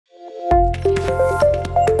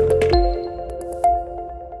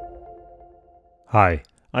Hi,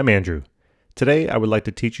 I'm Andrew. Today I would like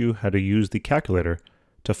to teach you how to use the calculator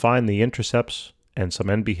to find the intercepts and some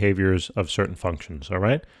end behaviors of certain functions, all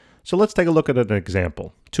right? So let's take a look at an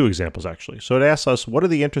example, two examples actually. So it asks us, what are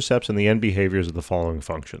the intercepts and the end behaviors of the following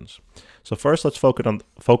functions? So first let's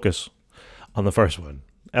focus on the first one.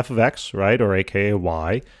 F of x, right, or aka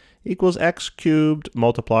y, equals x cubed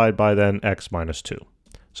multiplied by then x minus 2.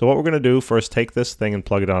 So what we're going to do, first take this thing and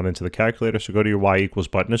plug it on into the calculator. So go to your y equals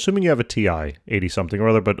button, assuming you have a TI, 80 something or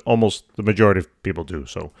other, but almost the majority of people do.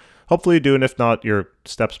 So hopefully you do, and if not, your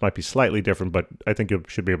steps might be slightly different, but I think you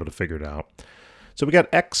should be able to figure it out. So we got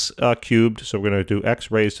x cubed, so we're going to do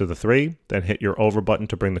x raised to the 3, then hit your over button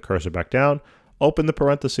to bring the cursor back down, open the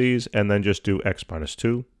parentheses, and then just do x minus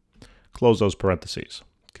 2. Close those parentheses,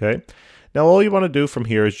 okay? Now all you want to do from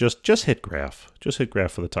here is just hit graph. Just hit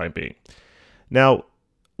graph for the time being. Now,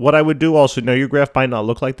 what I would do also, now your graph might not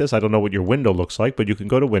look like this. I don't know what your window looks like, but you can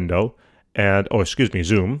go to window and,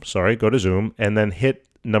 zoom, sorry, go to zoom and then hit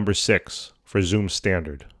number 6 for zoom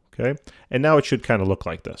standard, okay? And now it should kind of look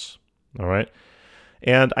like this, all right?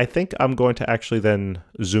 And I think I'm going to actually then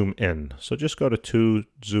zoom in. So just go to 2,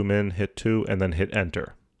 zoom in, hit 2, and then hit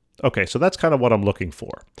enter. Okay, so that's kind of what I'm looking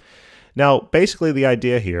for. Now, basically the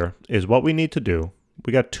idea here is what we need to do.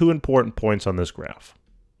 We got 2 important points on this graph.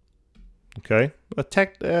 Okay,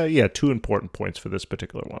 two important points for this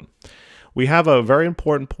particular one. We have a very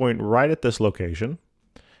important point right at this location,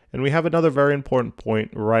 and we have another very important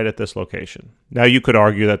point right at this location. Now you could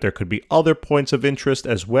argue that there could be other points of interest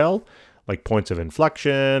as well, like points of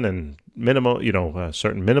inflection and minimum,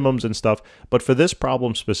 certain minimums and stuff. But for this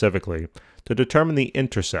problem specifically, to determine the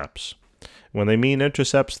intercepts, when they mean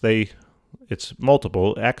intercepts, it's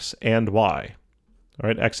multiple, x and y. All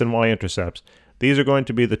right, x and y intercepts. These are going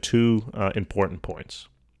to be the 2 important points,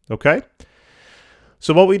 okay?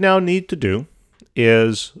 So what we now need to do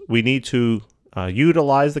is we need to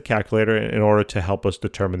utilize the calculator in order to help us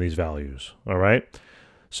determine these values, all right?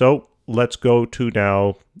 So let's go to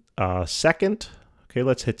now second. Okay,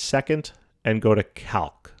 let's hit second and go to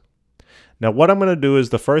calc. Now what I'm going to do is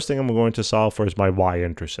the first thing I'm going to solve for is my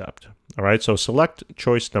y-intercept, all right? So select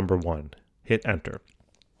choice number 1, hit enter.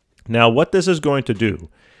 Now what this is going to do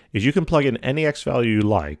is you can plug in any x value you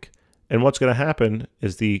like, and what's going to happen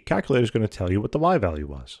is the calculator is going to tell you what the y value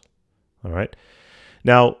was. All right.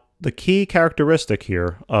 Now, the key characteristic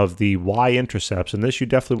here of the y-intercepts, and this you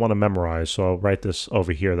definitely want to memorize, so I'll write this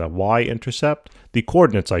over here, that y-intercept, the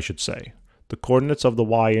coordinates I should say, the coordinates of the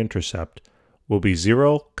y-intercept will be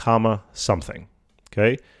 0, something.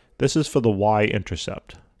 Okay. This is for the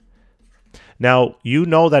y-intercept. Now, you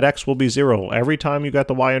know that x will be 0. Every time you got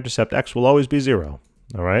the y-intercept, x will always be 0.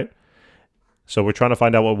 All right. So we're trying to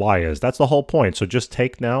find out what y is. That's the whole point. So just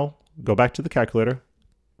go back to the calculator,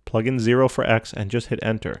 plug in 0 for x, and just hit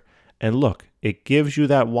enter. And look, it gives you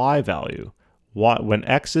that y value. When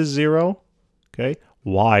x is 0, okay,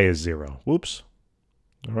 y is 0. Whoops.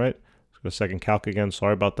 All right. Let's go to second calc again.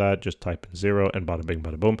 Sorry about that. Just type in 0 and bada bing,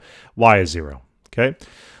 bada boom. Y is 0. Okay.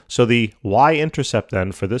 So the y-intercept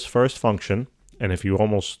then for this first function, and if you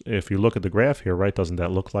look at the graph here, right, doesn't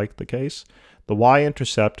that look like the case? The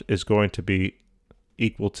y-intercept is going to be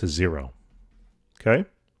equal to 0. Okay?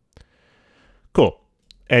 Cool.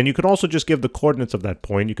 And you can also just give the coordinates of that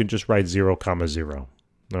point. You can just write 0, 0.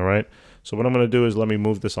 All right? So what I'm going to do is let me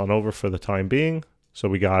move this on over for the time being. So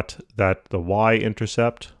we got that the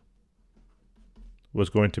y-intercept was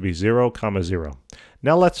going to be 0, 0.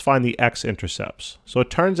 Now let's find the x-intercepts. So it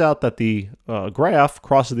turns out that the graph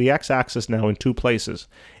crosses the x-axis now in 2 places.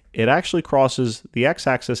 It actually crosses the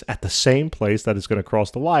x-axis at the same place that it's going to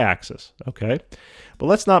cross the y-axis, okay? But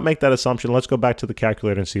let's not make that assumption. Let's go back to the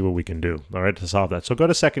calculator and see what we can do, all right, to solve that. So go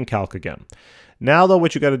to second calc again. Now, though,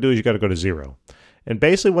 what you got to do is you got to go to 0. And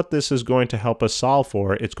basically what this is going to help us solve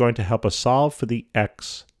for, it's going to help us solve for the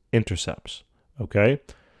x-intercepts, okay?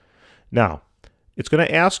 Now, it's going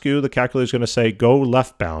to ask you, the calculator is going to say, go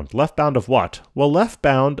left bound. Left bound of what? Well, left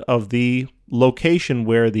bound of the location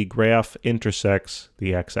where the graph intersects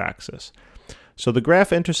the x-axis. So the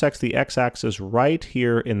graph intersects the x-axis right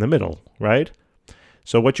here in the middle, right?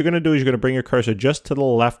 So what you're going to do is you're going to bring your cursor just to the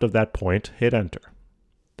left of that point, hit enter.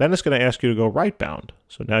 Then it's going to ask you to go right bound.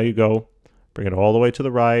 So now you go, bring it all the way to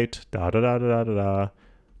the right, right,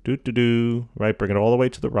 bring it all the way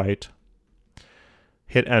to the right,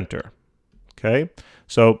 hit enter. Okay,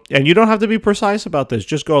 so, and you don't have to be precise about this.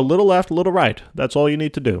 Just go a little left, a little right. That's all you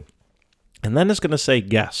need to do. And then it's going to say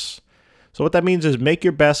guess. So what that means is make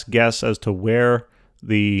your best guess as to where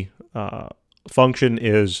the function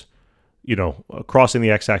is, crossing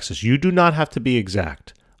the x-axis. You do not have to be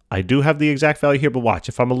exact. I do have the exact value here, but watch.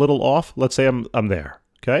 If I'm a little off, let's say I'm there,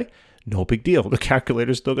 okay? No big deal. The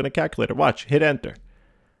calculator's still going to calculate it. Watch, hit enter.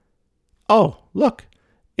 Oh, look,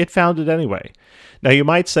 it found it anyway. Now you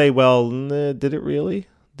might say, well, did it really?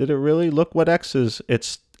 Did it really? Look what x is.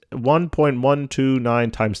 It's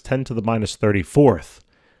 1.129 times 10 to the minus 34th.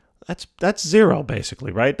 That's 0,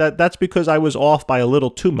 basically, right? That's because I was off by a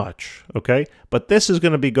little too much, okay? But this is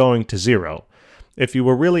going to be going to 0. If you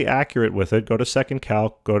were really accurate with it, go to second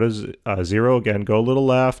calc, go to 0 again, go a little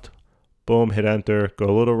left, boom, hit enter, go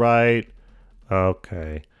a little right.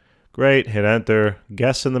 Okay, great, hit enter,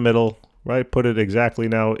 guess in the middle, right? Put it exactly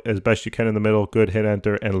now as best you can in the middle. Good, hit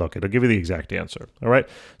enter, and look, it'll give you the exact answer, all right?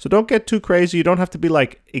 So don't get too crazy. You don't have to be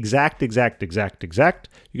like exact.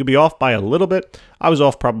 You can be off by a little bit. I was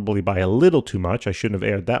off probably by a little too much. I shouldn't have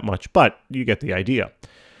aired that much, but you get the idea.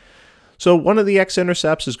 So one of the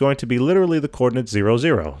x-intercepts is going to be literally the coordinate 0,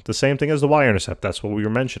 0. The same thing as the y-intercept. That's what we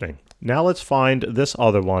were mentioning. Now let's find this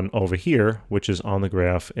other one over here, which is on the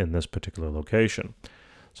graph in this particular location.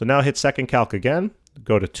 So now hit second calc again.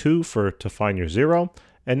 Go to 2 to find your 0.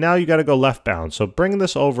 And now you got to go left bound. So bring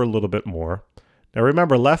this over a little bit more. Now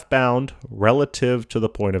remember, left bound relative to the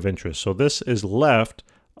point of interest. So this is left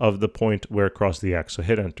of the point where it crossed the x. So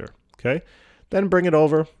hit enter. Okay. Then bring it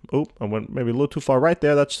over. Oop, I went maybe a little too far right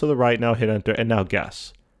there. That's to the right. Now hit enter, and now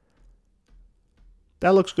guess.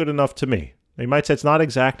 That looks good enough to me. You might say it's not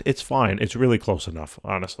exact. It's fine. It's really close enough,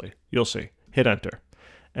 honestly. You'll see. Hit enter,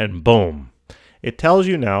 and boom. It tells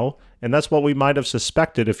you now, and that's what we might have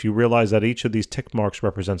suspected if you realize that each of these tick marks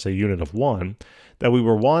represents a unit of 1, that we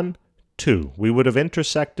were 1, 2. We would have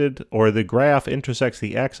intersected, or the graph intersects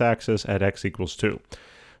the x-axis at x equals 2.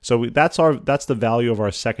 So that's the value of our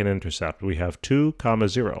second intercept. We have 2,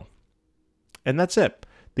 0. And that's it.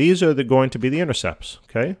 These are going to be the intercepts,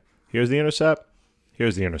 okay? Here's the intercept,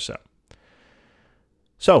 here's the intercept.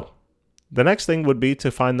 So the next thing would be to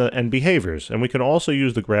find the end behaviors, and we can also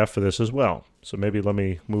use the graph for this as well. So maybe let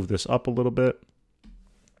me move this up a little bit.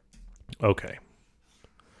 Okay.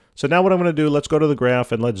 So now what I'm going to do, let's go to the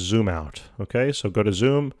graph and let's zoom out, okay? So go to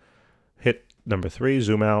zoom, hit number 3,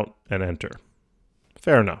 zoom out, and enter.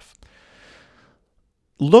 Fair enough.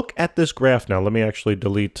 Look at this graph now. Let me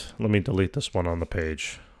delete this one on the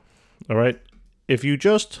page. All right. If we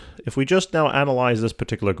just now analyze this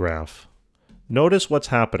particular graph, notice what's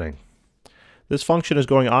happening. This function is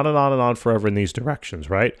going on and on and on forever in these directions,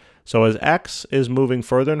 right? So as x is moving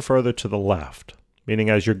further and further to the left, meaning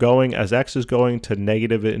as x is going to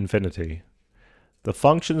negative infinity, the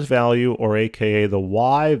function's value, or aka the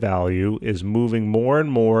y value, is moving more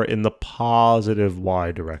and more in the positive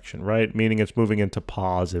y direction, right? Meaning it's moving into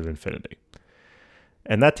positive infinity.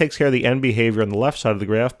 And that takes care of the end behavior on the left side of the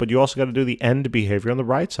graph, but you also got to do the end behavior on the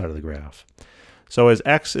right side of the graph. So as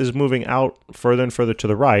x is moving out further and further to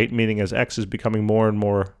the right, meaning as x is becoming more and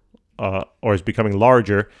more, or is becoming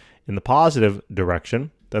larger in the positive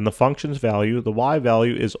direction, then the function's value, the y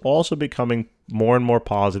value, is also becoming more and more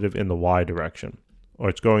positive in the y direction, or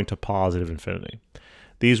it's going to positive infinity.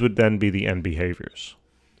 These would then be the end behaviors.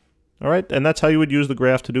 All right, and that's how you would use the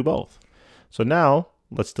graph to do both. So now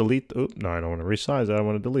let's delete, no, I don't want to resize that, I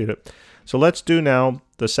want to delete it. So let's do now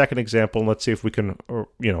the second example, and let's see if we can,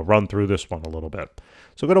 run through this one a little bit.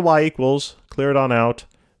 So go to y equals, clear it on out,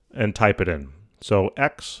 and type it in. So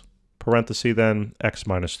x, parenthesis, then x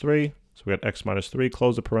minus 3. So we got x minus 3,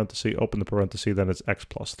 close the parenthesis, open the parenthesis, then it's x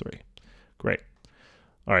plus 3. Great.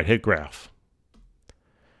 All right, hit graph.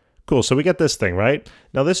 Cool, so we get this thing, right?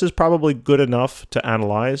 Now this is probably good enough to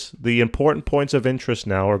analyze. The important points of interest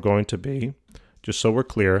now are going to be, just so we're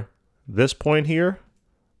clear, this point here,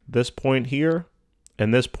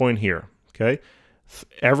 and this point here, okay?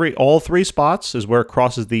 All three spots is where it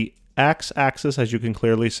crosses the x-axis, as you can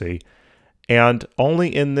clearly see, and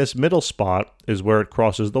only in this middle spot is where it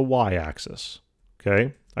crosses the y-axis,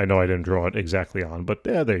 okay? I know I didn't draw it exactly on, but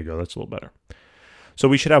yeah, there you go, that's a little better. So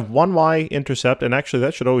we should have one y-intercept, and actually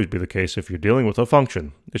that should always be the case if you're dealing with a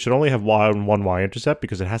function. It should only have one y-intercept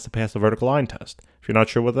because it has to pass the vertical line test. If you're not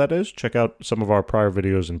sure what that is, check out some of our prior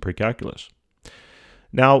videos in pre-calculus.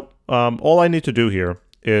 Now, all I need to do here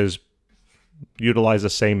is utilize the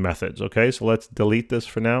same methods, okay? So let's delete this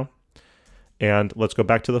for now, and let's go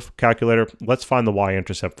back to the calculator. Let's find the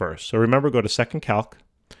y-intercept first. So remember, go to second calc,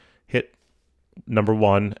 hit number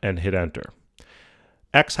 1, and hit enter.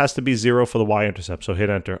 X has to be 0 for the y-intercept, so hit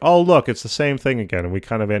enter. Oh, look, it's the same thing again, and we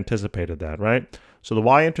kind of anticipated that, right? So the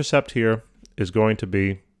y-intercept here is going to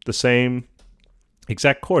be the same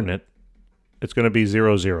exact coordinate. It's going to be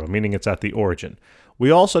 0, 0, meaning it's at the origin.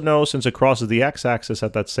 We also know, since it crosses the x-axis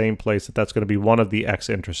at that same place, that that's going to be one of the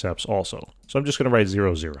x-intercepts also. So I'm just going to write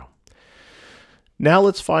 0, 0. Now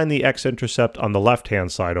let's find the x-intercept on the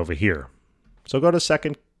left-hand side over here. So go to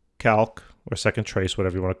second calc, or second trace,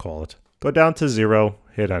 whatever you want to call it. Go down to 0,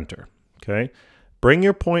 hit enter. Okay. Bring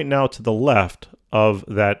your point now to the left of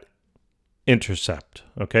that intercept.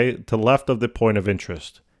 Okay, to the left of the point of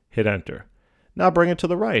interest. Hit enter. Now bring it to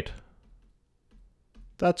the right.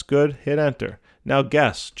 That's good. Hit enter. Now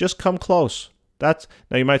guess. Just come close. Now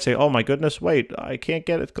you might say, oh my goodness, wait, I can't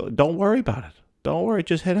get it. Don't worry about it. Don't worry.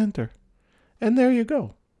 Just hit enter. And there you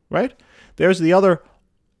go. Right? There's the other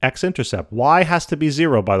x-intercept. Y has to be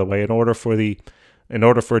 0, by the way, in order for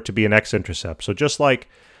it to be an x-intercept. So just like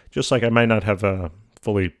I might not have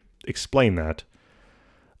fully explained that,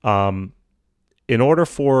 in order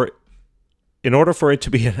for it to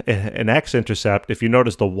be an x-intercept, if you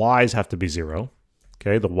notice, the y's have to be 0.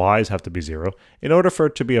 Okay, the y's have to be 0. In order for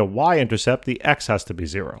it to be a y-intercept, the x has to be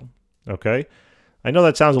 0. Okay, I know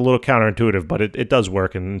that sounds a little counterintuitive, but it does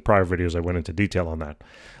work. And in prior videos, I went into detail on that.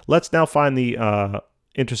 Let's now find the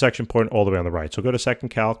intersection point all the way on the right. So go to second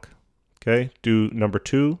calc. Okay, do number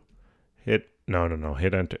 2. Hit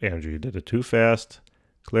hit enter. Andrew, you did it too fast.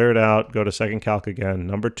 Clear it out. Go to second calc again.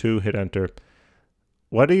 Number 2, hit enter.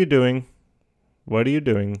 What are you doing? What are you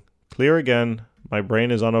doing? Clear again. My brain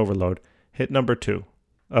is on overload. Hit number 2.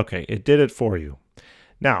 Okay, it did it for you.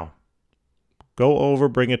 Now, go over,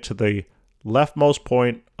 bring it to the leftmost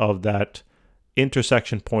point of that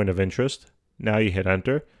intersection point of interest. Now you hit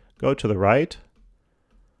enter. Go to the right.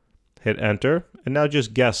 Hit enter. And now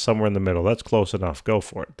just guess somewhere in the middle. That's close enough. Go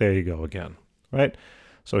for it. There you go again. Right?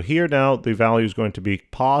 So here now the value is going to be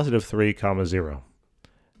positive 3, 0.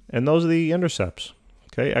 And those are the intercepts.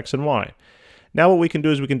 Okay, x and y. Now what we can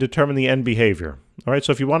do is we can determine the end behavior. All right,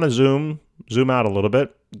 so if you want to zoom out a little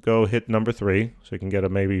bit, go hit number 3 so you can get a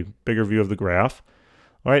maybe bigger view of the graph.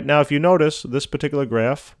 All right, now if you notice this particular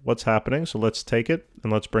graph, what's happening? So let's take it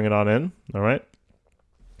and let's bring it on in. All right.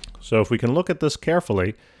 So if we can look at this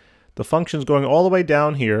carefully, the function's going all the way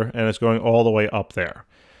down here and it's going all the way up there.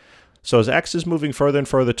 So as x is moving further and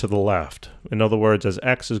further to the left, in other words, as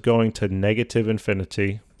x is going to negative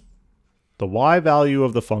infinity, the y value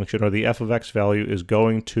of the function, or the f of x value, is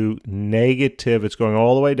going to negative. It's going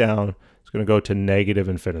all the way down. It's going to go to negative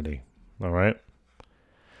infinity. All right.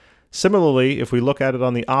 Similarly, if we look at it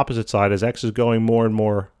on the opposite side, as x is going more and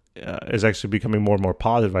more, as x is becoming more and more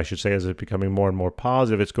positive, I should say, as it's becoming more and more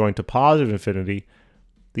positive, it's going to positive infinity.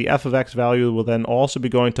 The f of x value will then also be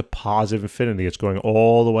going to positive infinity. It's going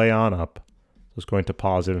all the way on up. So it's going to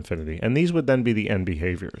positive infinity. And these would then be the end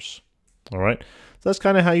behaviors. All right. So that's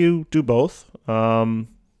kind of how you do both. Yeah,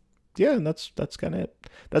 and that's kind of it.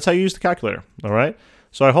 That's how you use the calculator. All right.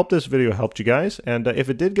 So I hope this video helped you guys. And if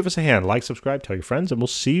it did, give us a hand. Like, subscribe, tell your friends, and we'll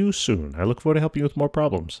see you soon. I look forward to helping you with more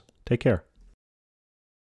problems. Take care.